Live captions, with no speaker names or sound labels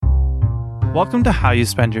Welcome to How You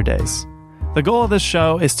Spend Your Days. The goal of this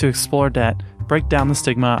show is to explore debt, break down the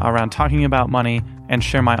stigma around talking about money, and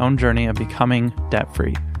share my own journey of becoming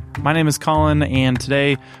debt-free. My name is Colin, and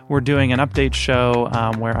today we're doing an update show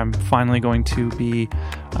where I'm finally going to be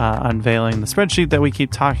unveiling the spreadsheet that we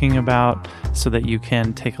keep talking about so that you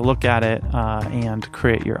can take a look at it and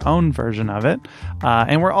create your own version of it.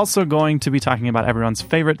 And we're also going to be talking about everyone's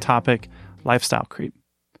favorite topic, lifestyle creep.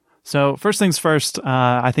 So first things first,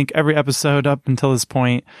 I think every episode up until this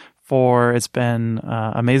point, it's been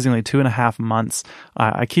amazingly 2.5 months,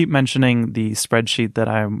 I keep mentioning the spreadsheet that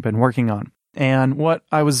I've been working on. And what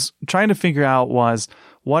I was trying to figure out was,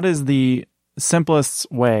 what is the simplest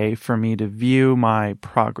way for me to view my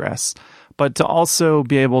progress, but to also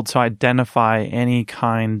be able to identify any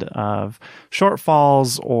kind of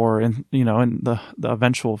shortfalls or, in the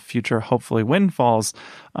eventual future, hopefully windfalls,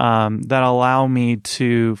 that allow me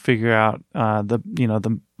to figure out the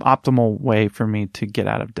optimal way for me to get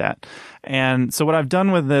out of debt. And so what I've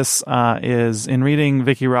done with this is, in reading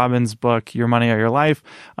Vicki Robbins' book, Your Money or Your Life,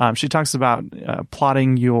 she talks about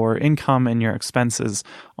plotting your income and your expenses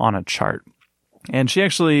on a chart. And she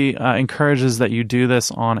actually encourages that you do this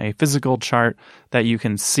on a physical chart that you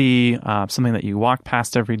can see, something that you walk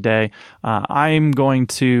past every day. I'm going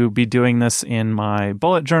to be doing this in my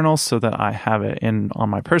bullet journal so that I have it on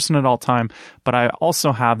my person at all time, but I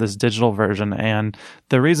also have this digital version. And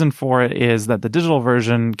the reason for it is that the digital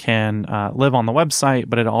version can live on the website,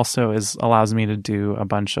 but it also allows me to do a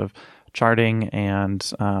bunch of charting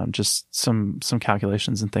and just some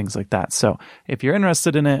calculations and things like that. So if you're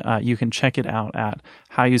interested in it, you can check it out at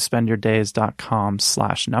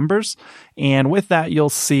howyousspendyourdays.com/numbers. And with that, you'll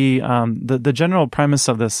see the general premise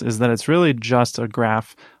of this is that it's really just a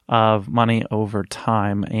graph of money over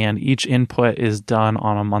time, and each input is done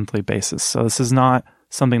on a monthly basis. So this is not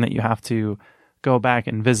something that you have to go back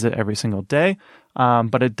and visit every single day.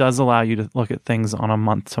 But it does allow you to look at things on a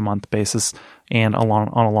month-to-month basis and on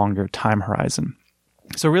a longer time horizon.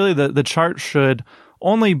 So really, the chart should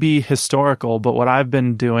only be historical, but what I've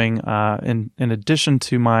been doing in addition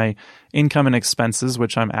to my income and expenses,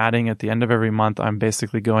 which I'm adding at the end of every month, I'm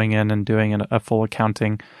basically going in and doing a full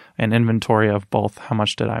accounting and inventory of both how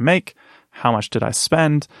much did I make, how much did I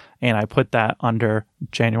spend, and I put that under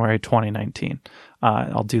January 2019.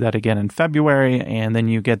 I'll do that again in February, and then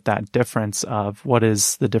you get that difference of what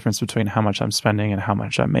is the difference between how much I'm spending and how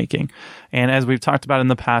much I'm making. And as we've talked about in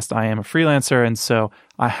the past, I am a freelancer, and so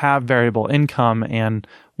I have variable income, and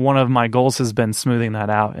one of my goals has been smoothing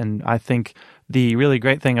that out. And I think the really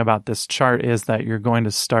great thing about this chart is that you're going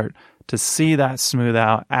to start to see that smooth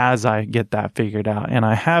out as I get that figured out. And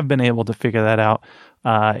I have been able to figure that out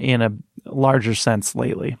in a larger sense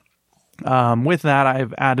lately. With that,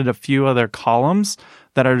 I've added a few other columns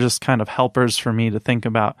that are just kind of helpers for me to think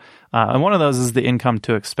about. And one of those is the income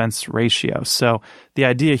to expense ratio. So the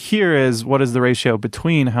idea here is, what is the ratio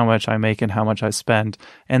between how much I make and how much I spend?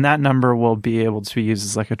 And that number will be able to be used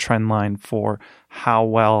as like a trend line for how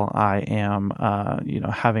well I am,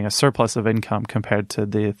 having a surplus of income compared to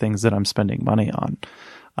the things that I'm spending money on.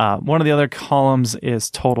 One of the other columns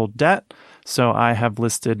is total debt. So I have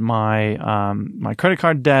listed my my credit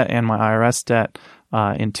card debt and my IRS debt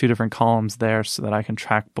in two different columns there so that I can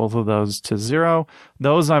track both of those to zero.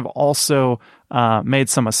 Those I've also made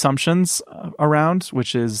some assumptions around,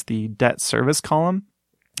 which is the debt service column.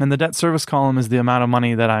 And the debt service column is the amount of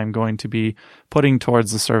money that I'm going to be putting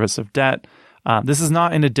towards the service of debt. This is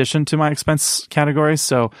not in addition to my expense category.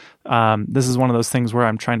 So this is one of those things where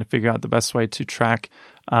I'm trying to figure out the best way to track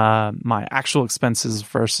my actual expenses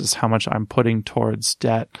versus how much I'm putting towards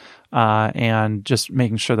debt, and just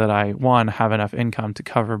making sure that I, one, have enough income to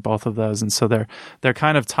cover both of those. And so they're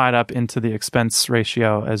kind of tied up into the expense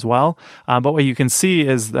ratio as well. But what you can see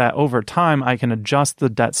is that over time, I can adjust the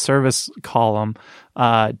debt service column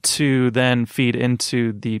to then feed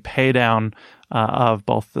into the pay down of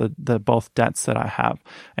both the both debts that I have.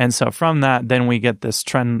 And so from that, then we get this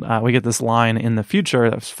trend, we get this line in the future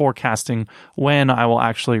that's forecasting when I will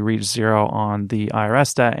actually reach zero on the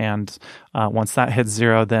IRS debt. And once that hits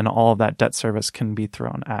zero, then all of that debt service can be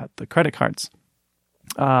thrown at the credit cards.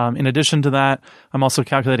 In addition to that, I'm also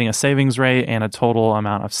calculating a savings rate and a total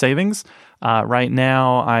amount of savings. Right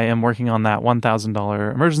now, I am working on that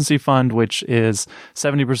 $1,000 emergency fund, which is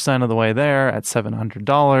 70% of the way there at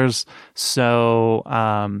 $700. So,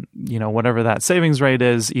 whatever that savings rate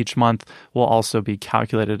is each month will also be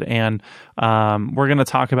calculated. And we're going to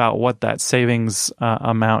talk about what that savings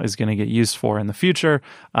amount is going to get used for in the future.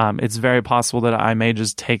 It's very possible that I may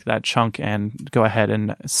just take that chunk and go ahead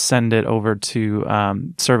and send it over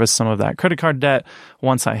to service some of that credit card debt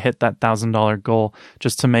once I hit that $1,000 goal,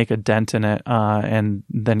 just to make a dent in it it and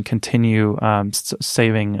then continue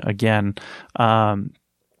saving again.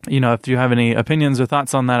 If you have any opinions or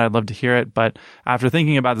thoughts on that, I'd love to hear it. But after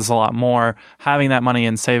thinking about this a lot more, having that money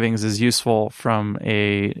in savings is useful from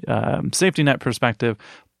a safety net perspective,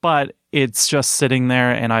 but it's just sitting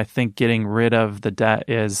there. And I think getting rid of the debt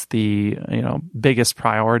is the biggest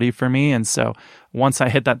priority for me. And so once I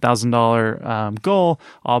hit that $1,000 goal,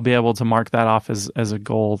 I'll be able to mark that off as a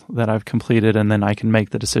goal that I've completed, and then I can make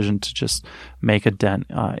the decision to just make a dent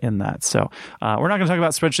in that. So we're not going to talk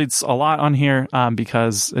about spreadsheets a lot on here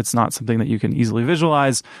because it's not something that you can easily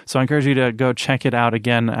visualize. So I encourage you to go check it out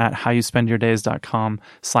again at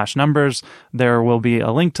howyousspendyourdays.com/numbers. There will be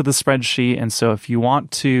a link to the spreadsheet, and so if you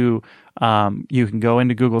want to, you can go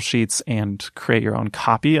into Google Sheets and create your own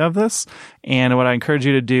copy of this. And what I encourage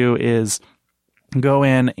you to do is go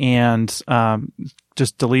in and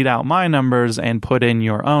just delete out my numbers and put in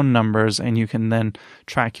your own numbers, and you can then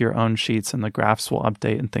track your own sheets and the graphs will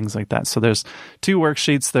update and things like that. So there's 2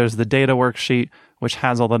 worksheets. There's the data worksheet, which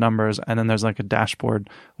has all the numbers, and then there's like a dashboard,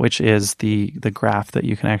 which is the graph that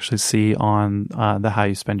you can actually see on the How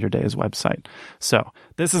You Spend Your Days website. So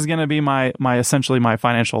this is going to be my essentially my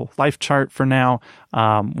financial life chart for now.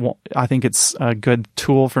 I think it's a good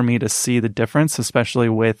tool for me to see the difference, especially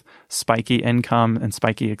with spiky income and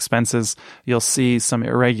spiky expenses. You'll see some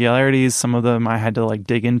irregularities. Some of them I had to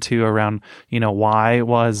dig into around, why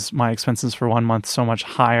was my expenses for one month so much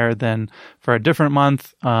higher than for a different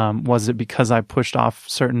month? Was it because I pushed off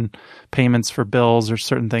certain payments for bills or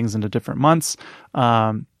certain things into different months?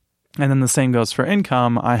 And then the same goes for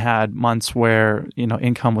income. I had months where,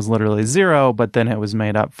 income was literally zero, but then it was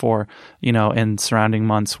made up for, in surrounding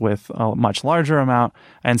months with a much larger amount.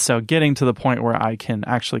 And so getting to the point where I can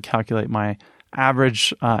actually calculate my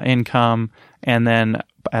average income, and then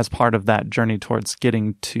as part of that journey towards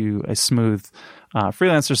getting to a smooth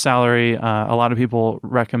freelancer salary, a lot of people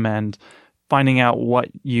recommend finding out what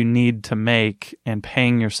you need to make and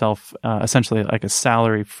paying yourself essentially like a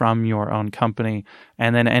salary from your own company.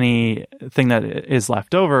 And then anything that is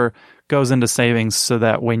left over goes into savings so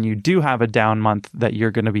that when you do have a down month, that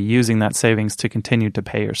you're going to be using that savings to continue to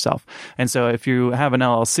pay yourself. And so if you have an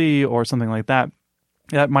LLC or something like that,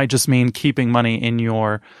 that might just mean keeping money in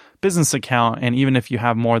your business account. And even if you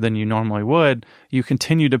have more than you normally would, you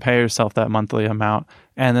continue to pay yourself that monthly amount.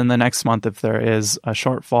 And then the next month, if there is a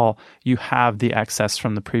shortfall, you have the excess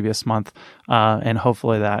from the previous month. And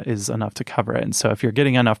hopefully that is enough to cover it. And so if you're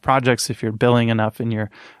getting enough projects, if you're billing enough and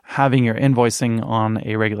you're having your invoicing on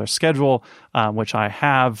a regular schedule, which I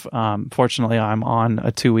have, fortunately, I'm on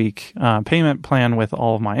a 2-week payment plan with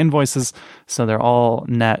all of my invoices. So they're all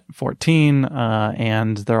net 14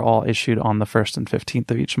 and they're all issued on the 1st and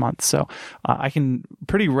 15th of each month. So I can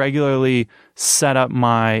pretty regularly set up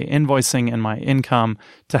my invoicing and my income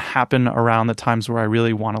to happen around the times where I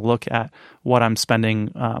really want to look at what I'm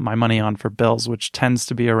spending my money on for bills, which tends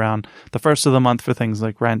to be around the first of the month for things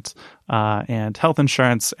like rent and health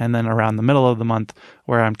insurance, and then around the middle of the month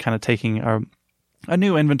where I'm kind of taking a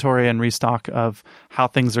new inventory and restock of how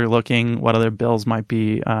things are looking, what other bills might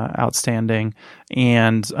be outstanding.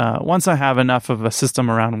 And once I have enough of a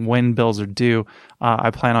system around when bills are due,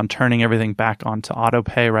 I plan on turning everything back onto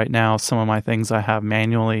autopay right now. Some of my things I have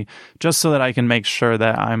manually, just so that I can make sure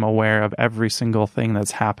that I'm aware of every single thing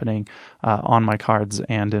that's happening on my cards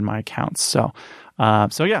and in my accounts. So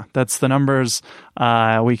yeah, that's the numbers.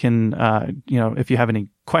 We can, if you have any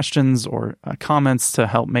questions or comments to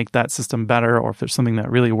help make that system better, or if there's something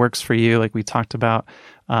that really works for you, like we talked about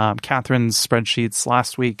Catherine's spreadsheets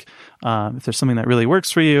last week, if there's something that really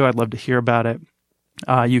works for you, I'd love to hear about it.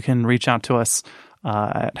 You can reach out to us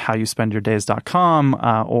at howyousspendyourdays.com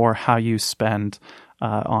or howyousspend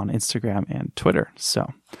on Instagram and Twitter.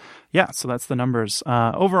 So yeah, so that's the numbers.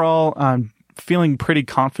 Overall, I'm feeling pretty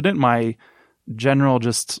confident. My general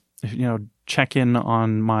check in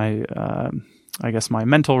on my my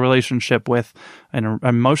mental relationship with an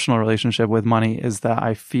emotional relationship with money is that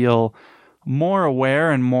I feel more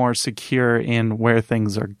aware and more secure in where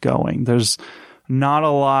things are going. There's not a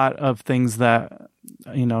lot of things that,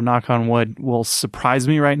 knock on wood, will surprise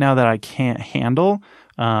me right now that I can't handle.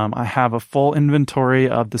 I have a full inventory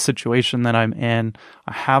of the situation that I'm in.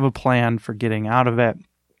 I have a plan for getting out of it.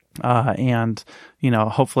 And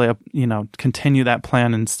hopefully, continue that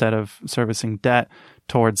plan instead of servicing debt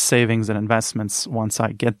towards savings and investments once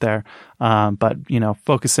I get there. But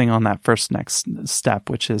focusing on that next step,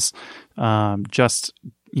 which is just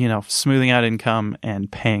smoothing out income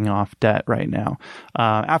and paying off debt right now.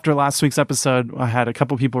 After last week's episode, I had a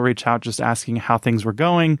couple people reach out just asking how things were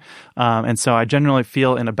going. And so I generally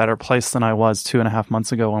feel in a better place than I was 2.5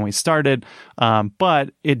 months ago when we started.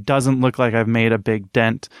 But it doesn't look like I've made a big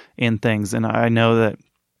dent in things. And I know that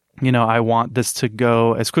I want this to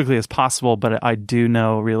go as quickly as possible, but I do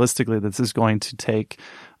know realistically that this is going to take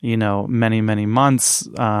many, many months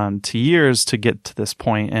to years to get to this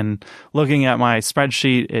point. And looking at my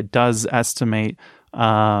spreadsheet, it does estimate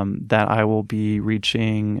that I will be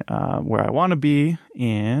reaching where I want to be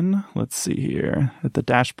in, let's see here at the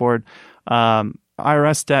dashboard,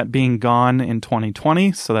 IRS debt being gone in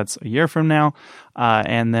 2020. So that's a year from now.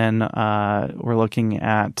 And then we're looking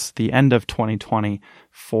at the end of 2020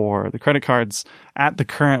 for the credit cards at the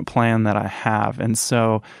current plan that I have. And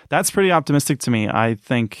so that's pretty optimistic to me. I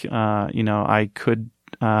think, I could,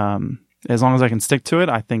 as long as I can stick to it,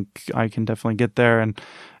 I think I can definitely get there and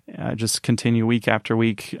just continue week after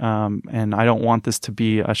week. And I don't want this to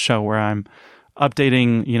be a show where I'm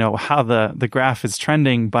updating, how the graph is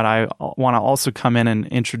trending, but I want to also come in and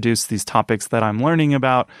introduce these topics that I'm learning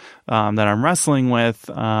about, that I'm wrestling with,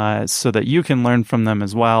 so that you can learn from them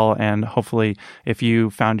as well. And hopefully if you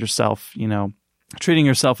found yourself, treating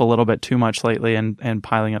yourself a little bit too much lately and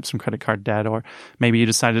piling up some credit card debt, or maybe you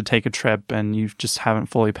decided to take a trip and you just haven't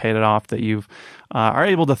fully paid it off, that you are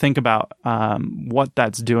able to think about what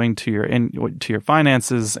that's doing to your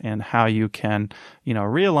finances and how you can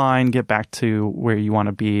realign, get back to where you want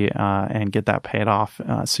to be, and get that paid off,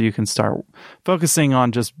 so you can start focusing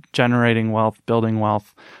on just generating wealth, building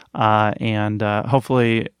wealth, and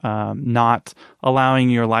hopefully not allowing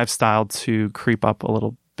your lifestyle to creep up a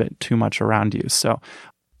little bit too much around you. So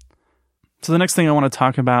the next thing I want to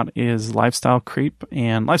talk about is lifestyle creep.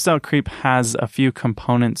 And lifestyle creep has a few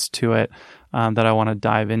components to it that I want to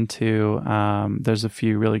dive into. There's a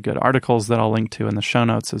few really good articles that I'll link to in the show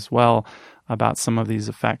notes as well about some of these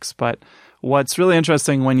effects. But what's really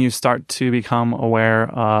interesting when you start to become aware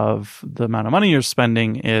of the amount of money you're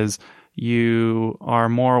spending is you are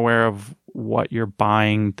more aware of what you're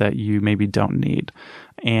buying that you maybe don't need.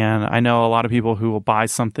 And I know a lot of people who will buy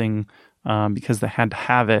something because they had to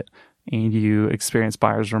have it, and you experience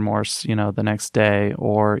buyer's remorse, the next day,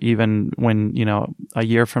 or even when, a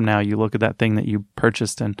year from now, you look at that thing that you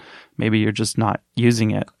purchased and maybe you're just not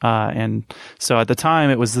using it. And so at the time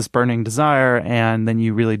it was this burning desire, and then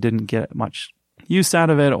you really didn't get much use out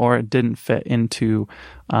of it, or it didn't fit into,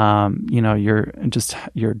 your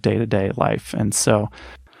day-to-day life. And so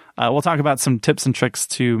we'll talk about some tips and tricks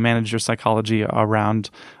to manage your psychology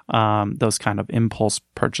around those kind of impulse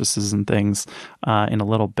purchases and things in a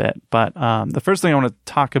little bit. But the first thing I want to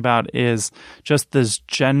talk about is just this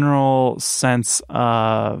general sense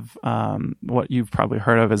of what you've probably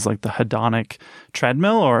heard of as like the hedonic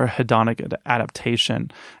treadmill or hedonic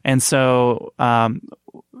adaptation. And so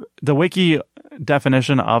the wiki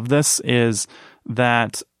definition of this is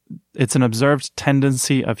that it's an observed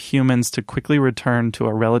tendency of humans to quickly return to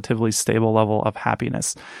a relatively stable level of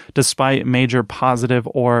happiness, despite major positive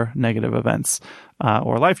or negative events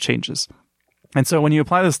or life changes. And so when you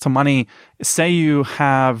apply this to money, say you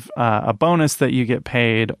have a bonus that you get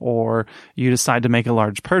paid, or you decide to make a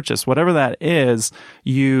large purchase, whatever that is,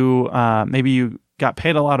 maybe you got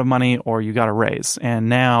paid a lot of money or you got a raise, and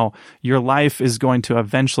now your life is going to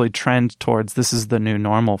eventually trend towards this is the new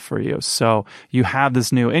normal for you. So you have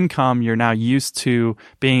this new income, you're now used to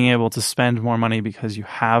being able to spend more money because you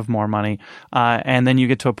have more money, and then you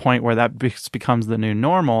get to a point where that becomes the new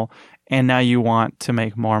normal, and now you want to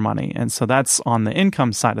make more money. And so that's on the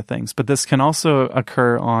income side of things. But this can also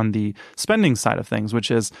occur on the spending side of things,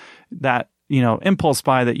 which is that, impulse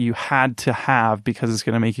buy that you had to have because it's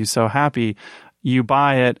going to make you so happy. You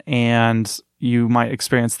buy it and you might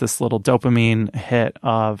experience this little dopamine hit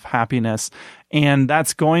of happiness. And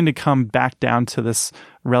that's going to come back down to this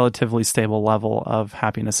relatively stable level of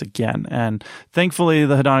happiness again. And thankfully,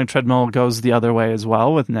 the hedonic treadmill goes the other way as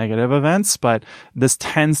well with negative events. But this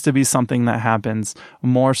tends to be something that happens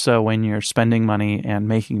more so when you're spending money and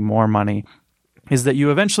making more money, is that you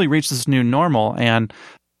eventually reach this new normal. And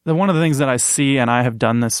one of the things that I see, and I have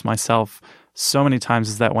done this myself so many times,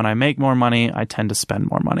 is that when I make more money, I tend to spend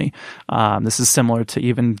more money. This is similar to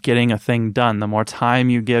even getting a thing done. The more time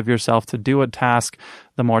you give yourself to do a task,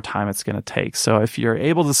 the more time it's going to take. So if you're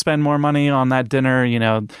able to spend more money on that dinner,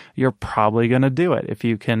 you're probably going to do it. If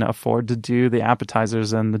you can afford to do the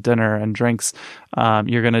appetizers and the dinner and drinks,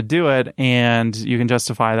 you're going to do it, and you can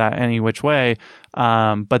justify that any which way.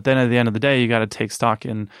 But then at the end of the day, you got to take stock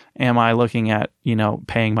in, am I looking at,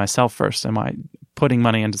 paying myself first? Am I putting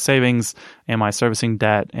money into savings? Am I servicing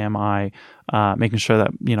debt? Am I making sure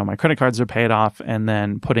that, my credit cards are paid off, and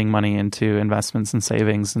then putting money into investments and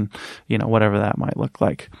savings and, whatever that might look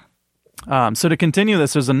like. So to continue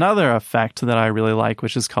this, there's another effect that I really like,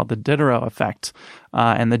 which is called the Diderot effect.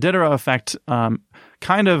 And the Diderot effect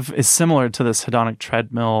kind of is similar to this hedonic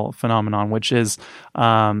treadmill phenomenon, which is,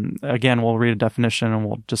 again, we'll read a definition and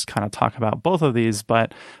we'll just kind of talk about both of these.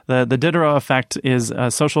 But the Diderot effect is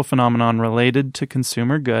a social phenomenon related to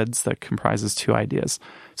consumer goods that comprises two ideas.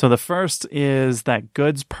 So the first is that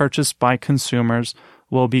goods purchased by consumers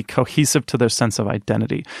will be cohesive to their sense of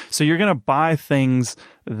identity. So you're going to buy things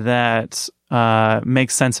that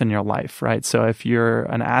make sense in your life, right? So if you're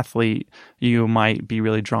an athlete, you might be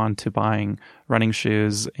really drawn to buying running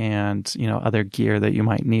shoes and, other gear that you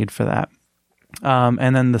might need for that.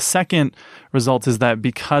 And then the second result is that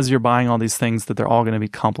because you're buying all these things, that they're all going to be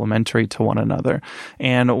complementary to one another.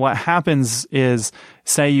 And what happens is,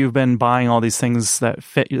 say you've been buying all these things that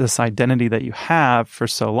fit this identity that you have for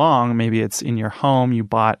so long. Maybe it's in your home. You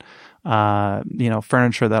bought,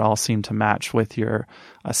 furniture that all seem to match with your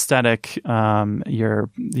aesthetic, your,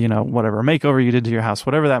 whatever makeover you did to your house,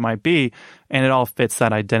 whatever that might be. And it all fits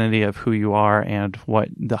that identity of who you are and what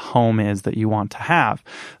the home is that you want to have.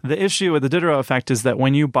 The issue with the Diderot effect is that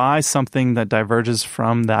when you buy something that diverges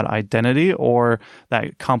from that identity or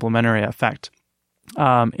that complementary effect,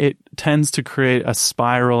 it tends to create a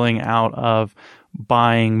spiraling out of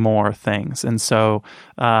buying more things. And so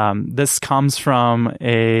this comes from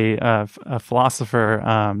a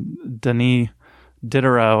philosopher, Denis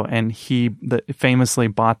Diderot, and he famously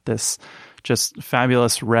bought this just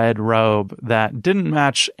fabulous red robe that didn't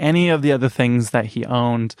match any of the other things that he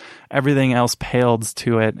owned. Everything else paled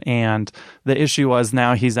to it. And the issue was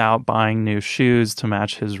now he's out buying new shoes to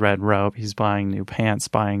match his red robe. He's buying new pants,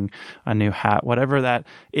 buying a new hat, whatever that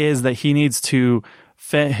is that he needs to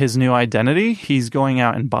fit his new identity. He's going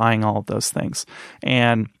out and buying all of those things.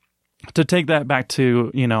 And to take that back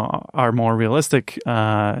to, our more realistic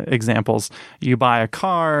examples, you buy a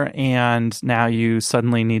car and now you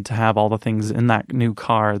suddenly need to have all the things in that new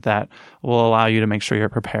car that will allow you to make sure you're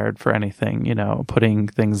prepared for anything, putting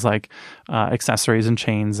things like accessories and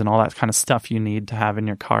chains and all that kind of stuff you need to have in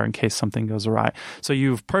your car in case something goes awry. So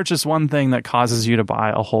you've purchased one thing that causes you to buy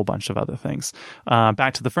a whole bunch of other things.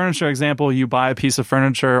 Back to the furniture example, you buy a piece of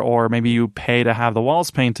furniture or maybe you pay to have the walls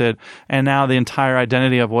painted, and now the entire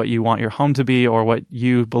identity of what you want your home to be or what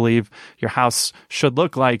you believe your house should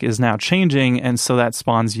look like is now changing. And so that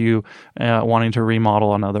spawns you wanting to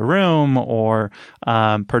remodel another room or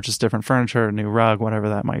purchase different furniture, a new rug, whatever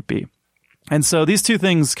that might be. And so these two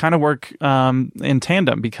things kind of work in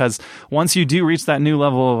tandem, because once you do reach that new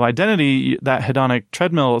level of identity, that hedonic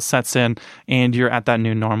treadmill sets in and you're at that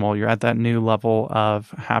new normal. You're at that new level of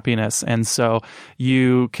happiness. And so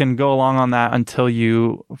you can go along on that until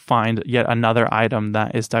you find yet another item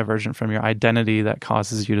that is divergent from your identity that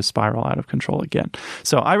causes you to spiral out of control again.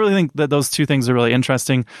 So I really think that those two things are really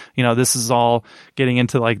interesting. This is all getting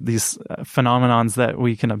into like these phenomenons that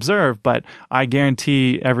we can observe, but I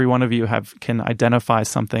guarantee every one of you can identify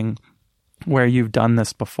something where you've done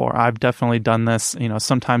this before. I've definitely done this.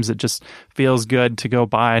 Sometimes it just feels good to go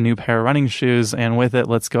buy a new pair of running shoes, and with it,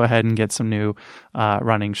 let's go ahead and get some new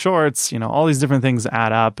running shorts. All these different things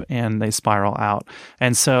add up and they spiral out.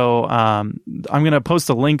 And so I'm going to post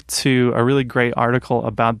a link to a really great article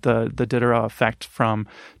about the Diderot effect from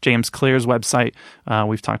James Clear's website.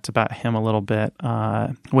 We've talked about him a little bit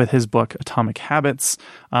with his book, Atomic Habits.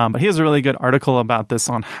 But he has a really good article about this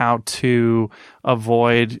on how to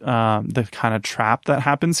avoid the kind of trap that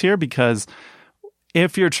happens here, because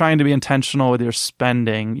if you're trying to be intentional with your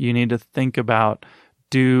spending, you need to think about,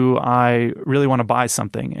 do I really want to buy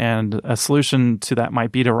something? And a solution to that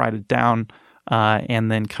might be to write it down and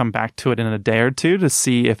then come back to it in a day or two to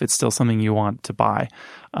see if it's still something you want to buy.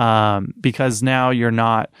 Because now you're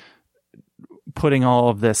not putting all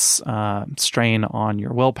of this strain on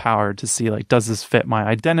your willpower to see, like, does this fit my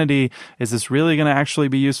identity? Is this really going to actually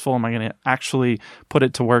be useful? Am I going to actually put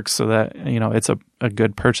it to work so that, it's a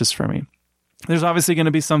good purchase for me? There's obviously going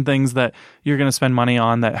to be some things that you're going to spend money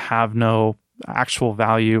on that have no actual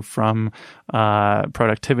value from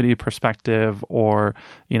productivity perspective, or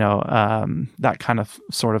that kind of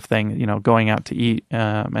sort of thing. Going out to eat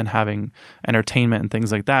and having entertainment and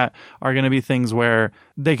things like that are going to be things where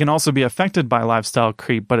they can also be affected by lifestyle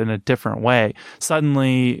creep, but in a different way.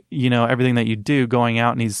 Suddenly, everything that you do going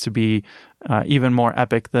out needs to be even more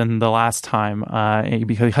epic than the last time,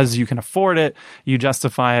 because you can afford it, you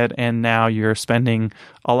justify it, and now you're spending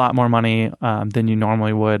a lot more money than you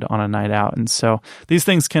normally would on a night out. And so these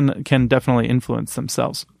things can definitely influence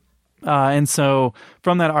themselves. And so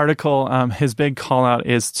from that article, his big call out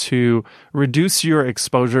is to reduce your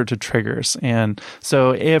exposure to triggers. And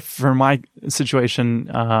so if for my situation,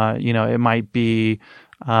 it might be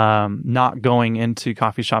not going into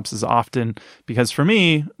coffee shops as often, because for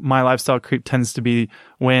me, my lifestyle creep tends to be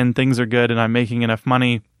when things are good and I'm making enough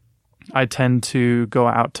money, I tend to go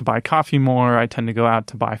out to buy coffee more. I tend to go out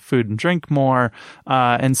to buy food and drink more.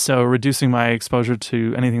 And so reducing my exposure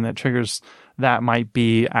to anything that triggers that might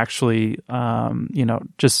be actually,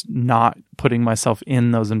 just not putting myself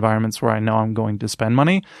in those environments where I know I'm going to spend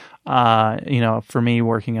money. For me,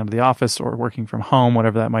 working out of the office or working from home,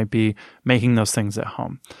 whatever that might be, making those things at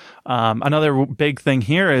home. Another big thing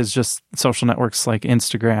here is just social networks like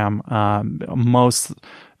Instagram. Most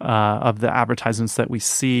of the advertisements that we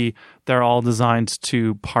see, they're all designed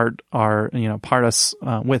to part us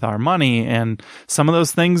with our money. And some of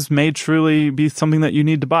those things may truly be something that you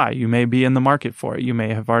need to buy. You may be in the market for it. You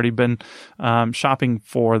may have already been shopping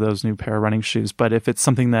for those new pair of running shoes. But if it's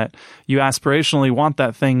something that you aspirationally want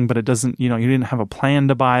that thing, but it doesn't, you didn't have a plan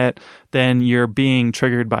to buy it, then you're being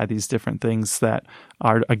triggered by these different things that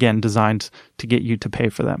are, again, designed to get you to pay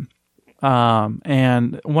for them.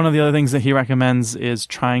 And one of the other things that he recommends is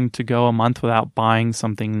trying to go a month without buying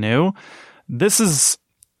something new. This is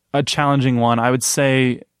a challenging one. I would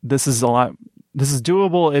say this is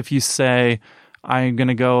doable if you say, I'm going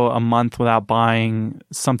to go a month without buying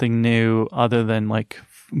something new other than like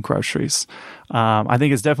groceries. I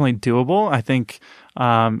think it's definitely doable. I think,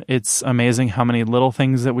 it's amazing how many little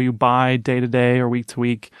things that we buy day to day or week to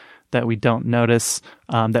week that we don't notice,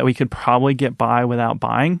 that we could probably get by without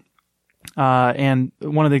buying. And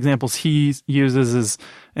one of the examples he uses is,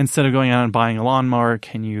 instead of going out and buying a lawnmower,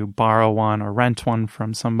 can you borrow one or rent one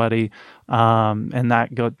from somebody? And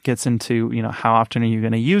that gets into, how often are you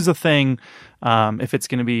going to use a thing? If it's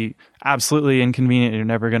going to be absolutely inconvenient, you're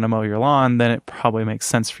never going to mow your lawn, then it probably makes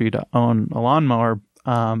sense for you to own a lawnmower.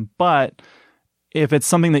 But if it's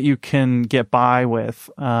something that you can get by with,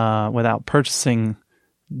 without purchasing,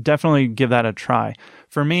 definitely give that a try.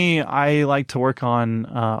 For me, I like to work on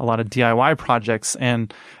a lot of DIY projects,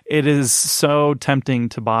 and it is so tempting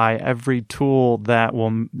to buy every tool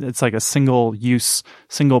it's like a single-use,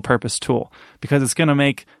 single-purpose tool, because it's going to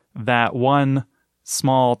make that one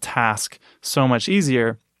small task so much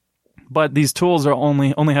easier. But these tools are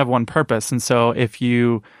only have one purpose, and so if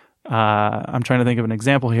you I'm trying to think of an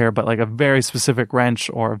example here, but like a very specific wrench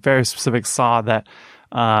or a very specific saw that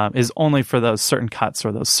is only for those certain cuts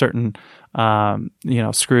or those certain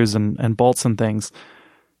screws and bolts and things,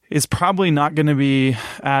 is probably not going to be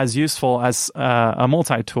as useful as a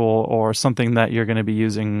multi-tool or something that you're going to be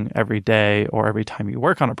using every day or every time you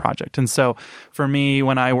work on a project. And so for me,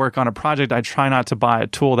 when I work on a project, I try not to buy a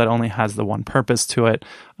tool that only has the one purpose to it.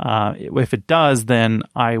 If it does, then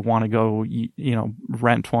I want to go,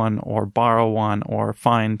 rent one or borrow one or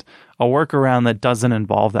find a workaround that doesn't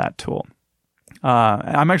involve that tool.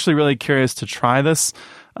 I'm actually really curious to try this.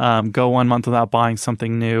 Go 1 month without buying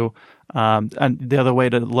something new. And the other way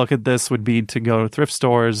to look at this would be to go to thrift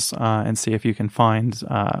stores and see if you can find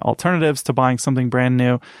alternatives to buying something brand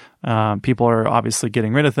new. People are obviously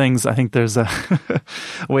getting rid of things. I think there's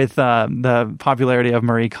with the popularity of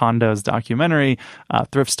Marie Kondo's documentary,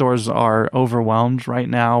 thrift stores are overwhelmed right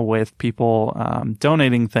now with people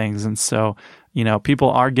donating things. And so, people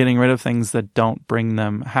are getting rid of things that don't bring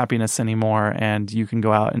them happiness anymore. And you can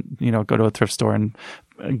go out and, go to a thrift store and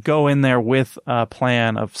go in there with a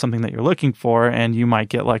plan of something that you're looking for, and you might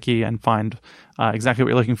get lucky and find exactly what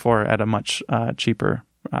you're looking for at a much cheaper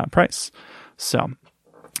price. So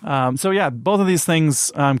yeah, both of these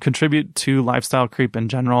things contribute to lifestyle creep in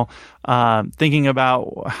general. Thinking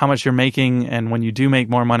about how much you're making, and when you do make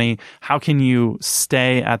more money, how can you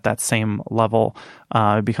stay at that same level?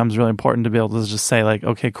 It becomes really important to be able to just say like,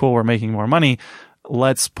 okay, cool, we're making more money.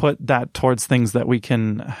 Let's put that towards things that we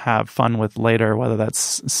can have fun with later, whether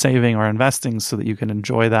that's saving or investing so that you can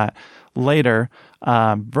enjoy that later,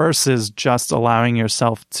 versus just allowing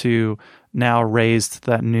yourself to now raise to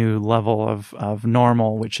that new level of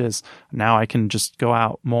normal, which is now I can just go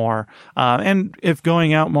out more. And if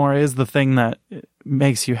going out more is the thing that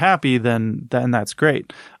makes you happy, then that's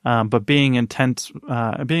great. But being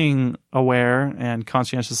aware and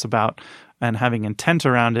conscientious about and having intent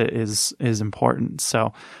around it is important.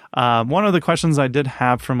 So one of the questions I did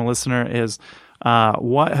have from a listener is,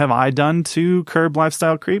 what have I done to curb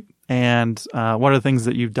lifestyle creep? And what are the things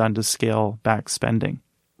that you've done to scale back spending?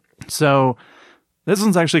 So this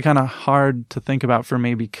one's actually kind of hard to think about for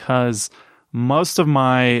me, because most of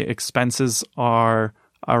my expenses are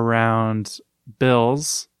around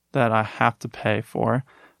bills that I have to pay for.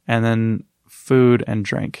 And then food and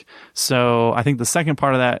drink. So I think the second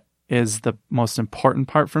part of that is the most important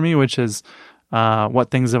part for me, which is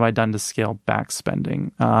what things have I done to scale back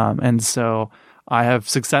spending? And so I have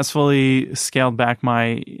successfully scaled back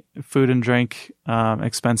my food and drink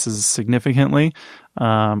expenses significantly.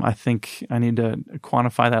 I think I need to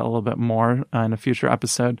quantify that a little bit more in a future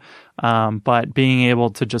episode. But being able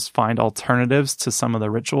to just find alternatives to some of the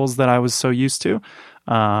rituals that I was so used to.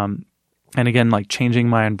 And again, like changing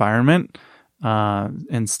my environment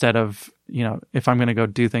instead of, if I'm going to go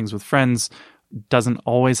do things with friends, doesn't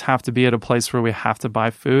always have to be at a place where we have to buy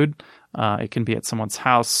food. It can be at someone's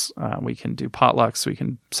house. We can do potlucks.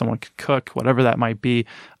 Someone can cook, whatever that might be,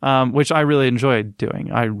 which I really enjoy doing.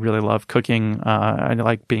 I really love cooking. I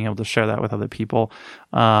like being able to share that with other people,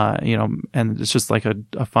 and it's just like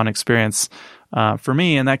a fun experience for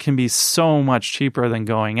me. And that can be so much cheaper than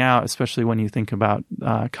going out, especially when you think about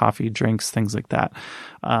coffee, drinks, things like that.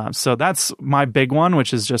 So that's my big one,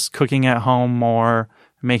 which is just cooking at home more,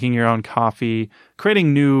 making your own coffee,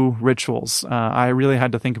 creating new rituals. I really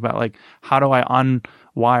had to think about, like, how do I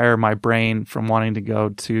unwire my brain from wanting to go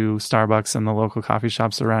to Starbucks and the local coffee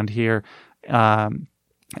shops around here,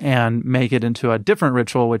 and make it into a different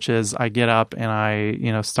ritual, which is I get up and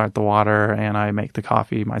I, start the water and I make the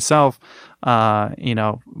coffee myself,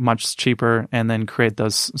 much cheaper, and then create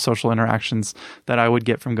those social interactions that I would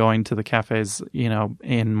get from going to the cafes,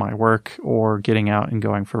 in my work, or getting out and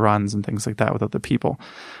going for runs and things like that with other people.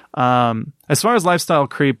 As far as lifestyle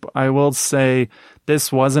creep, I will say this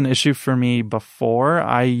was an issue for me before.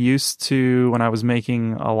 I used to, when I was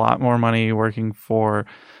making a lot more money working for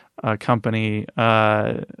a company,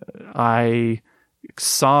 I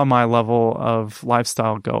saw my level of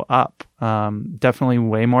lifestyle go up. Definitely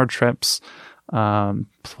way more trips,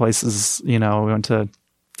 places, we went to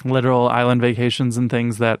literal island vacations and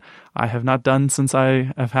things that I have not done since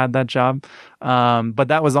I have had that job. But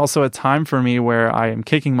that was also a time for me where I am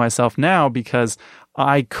kicking myself now because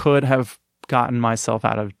I could have gotten myself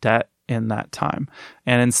out of debt in that time.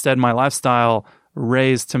 And instead, my lifestyle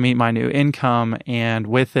raised to meet my new income, and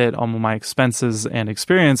with it, all my expenses and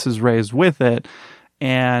experiences raised with it.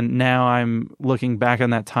 And now I'm looking back on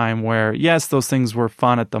that time where, yes, those things were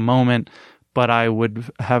fun at the moment, but I would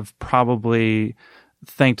have probably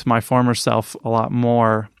thanked my former self a lot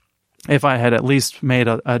more if I had at least made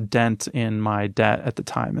a dent in my debt at the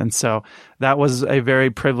time. And so that was a very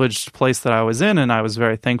privileged place that I was in, and I was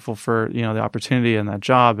very thankful for, the opportunity and that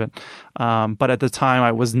job. And, but at the time,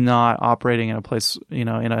 I was not operating in a place, in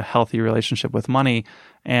a healthy relationship with money,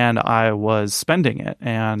 and I was spending it.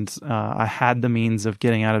 And I had the means of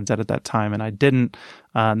getting out of debt at that time, and I didn't.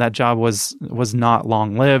 That job was not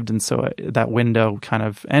long lived, and so that window kind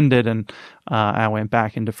of ended, and I went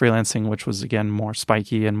back into freelancing, which was again more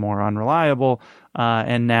spiky and more unreliable.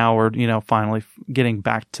 And now we're finally getting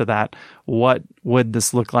back to that. What would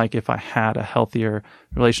this look like if I had a healthier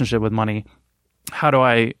relationship with money? How do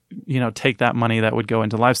I, take that money that would go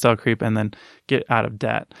into lifestyle creep and then get out of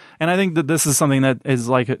debt? And I think that this is something that is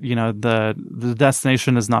like, the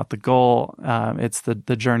destination is not the goal. It's the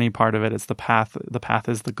journey part of it. It's the path. The path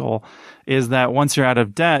is the goal. Is that once you're out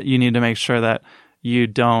of debt, you need to make sure that you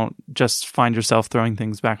don't just find yourself throwing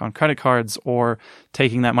things back on credit cards or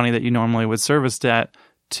taking that money that you normally would service debt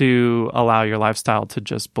to allow your lifestyle to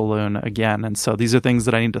just balloon again. And so these are things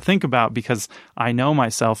that I need to think about because I know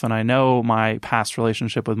myself and I know my past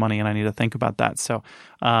relationship with money, and I need to think about that. So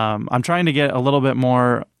I'm trying to get a little bit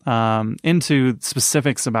more into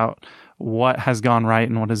specifics about what has gone right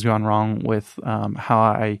and what has gone wrong with how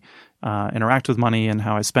I interact with money and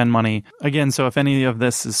how I spend money. Again, so if any of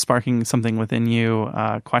this is sparking something within you,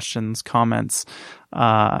 questions, comments,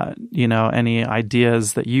 any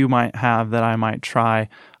ideas that you might have that I might try,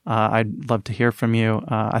 I'd love to hear from you.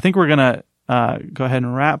 I think we're going to go ahead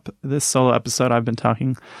and wrap this solo episode. I've been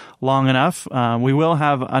talking long enough. We will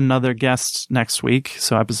have another guest next week.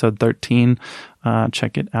 So episode 13,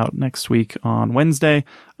 check it out next week on Wednesday.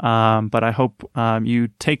 But I hope you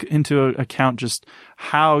take into account just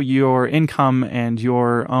how your income and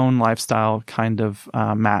your own lifestyle kind of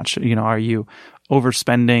match. Are you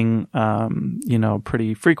overspending,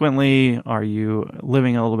 pretty frequently? Are you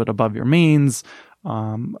living a little bit above your means?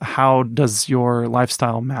 How does your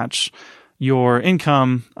lifestyle match your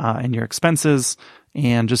income and your expenses?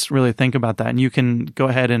 And just really think about that. And you can go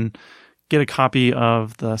ahead and get a copy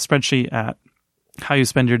of the spreadsheet at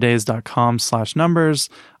howyouspendyourdays.com/numbers,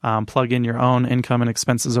 plug in your own income and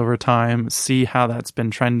expenses over time, see how that's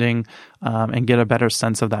been trending, and get a better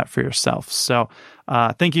sense of that for yourself. So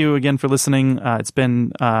thank you again for listening. It's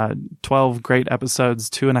been 12 great episodes,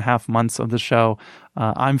 2.5 months of the show.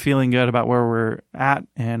 I'm feeling good about where we're at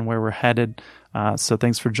and where we're headed. So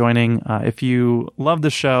thanks for joining. If you love the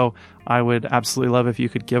show, I would absolutely love if you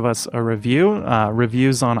could give us a review.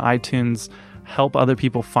 Reviews on iTunes help other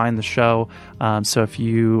people find the show. So if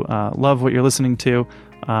you love what you're listening to,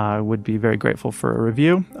 I would be very grateful for a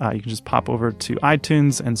review. You can just pop over to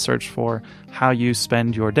iTunes and search for How You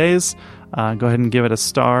Spend Your Days. Go ahead and give it a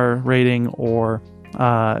star rating or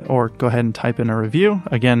go ahead and type in a review.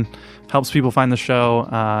 Again, helps people find the show,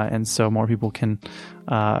 and so more people can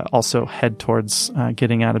also head towards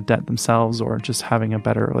getting out of debt themselves or just having a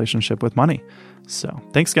better relationship with money. So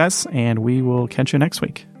thanks, guys, and we will catch you next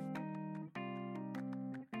week.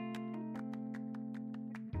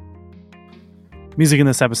 Music in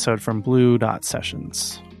this episode from Blue Dot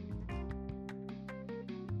Sessions.